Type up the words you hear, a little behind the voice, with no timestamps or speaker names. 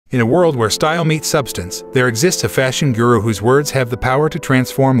In a world where style meets substance, there exists a fashion guru whose words have the power to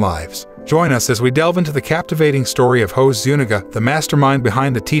transform lives. Join us as we delve into the captivating story of Jose Zuniga, the mastermind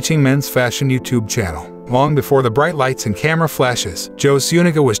behind the Teaching Men's Fashion YouTube channel. Long before the bright lights and camera flashes, Jose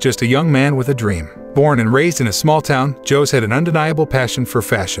Zuniga was just a young man with a dream. Born and raised in a small town, Jose had an undeniable passion for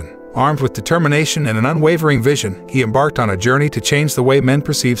fashion. Armed with determination and an unwavering vision, he embarked on a journey to change the way men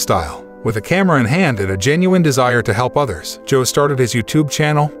perceive style. With a camera in hand and a genuine desire to help others, Jose started his YouTube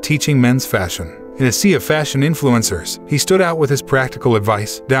channel, Teaching Men's Fashion. In a sea of fashion influencers, he stood out with his practical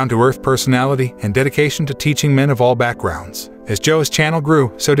advice, down-to-earth personality, and dedication to teaching men of all backgrounds. As Joe's channel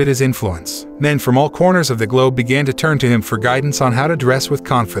grew, so did his influence. Men from all corners of the globe began to turn to him for guidance on how to dress with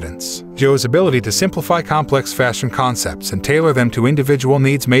confidence. Joe's ability to simplify complex fashion concepts and tailor them to individual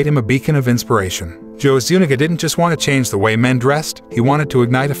needs made him a beacon of inspiration. Jose Zuniga didn't just want to change the way men dressed, he wanted to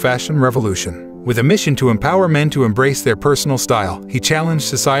ignite a fashion revolution. With a mission to empower men to embrace their personal style, he challenged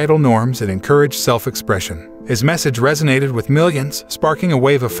societal norms and encouraged self-expression. His message resonated with millions, sparking a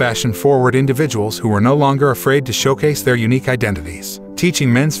wave of fashion-forward individuals who were no longer afraid to showcase their unique identities.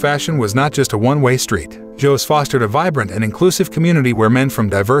 Teaching men's fashion was not just a one-way street. Jose fostered a vibrant and inclusive community where men from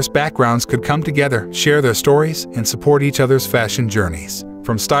diverse backgrounds could come together, share their stories, and support each other's fashion journeys.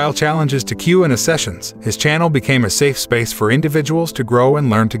 From style challenges to Q&A sessions, his channel became a safe space for individuals to grow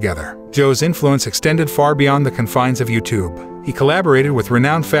and learn together. Jose's influence extended far beyond the confines of YouTube. He collaborated with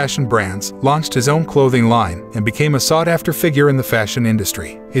renowned fashion brands, launched his own clothing line, and became a sought-after figure in the fashion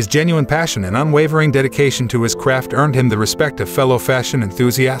industry. His genuine passion and unwavering dedication to his craft earned him the respect of fellow fashion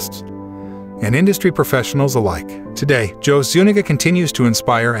enthusiasts and industry professionals alike. Today, Jose Zuniga continues to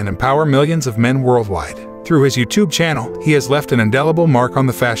inspire and empower millions of men worldwide. Through his YouTube channel, he has left an indelible mark on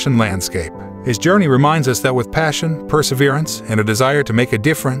the fashion landscape. His journey reminds us that with passion, perseverance, and a desire to make a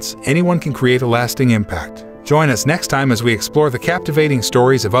difference, anyone can create a lasting impact. Join us next time as we explore the captivating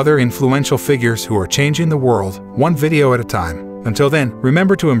stories of other influential figures who are changing the world, one video at a time. Until then,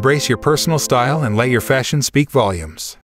 remember to embrace your personal style and let your fashion speak volumes.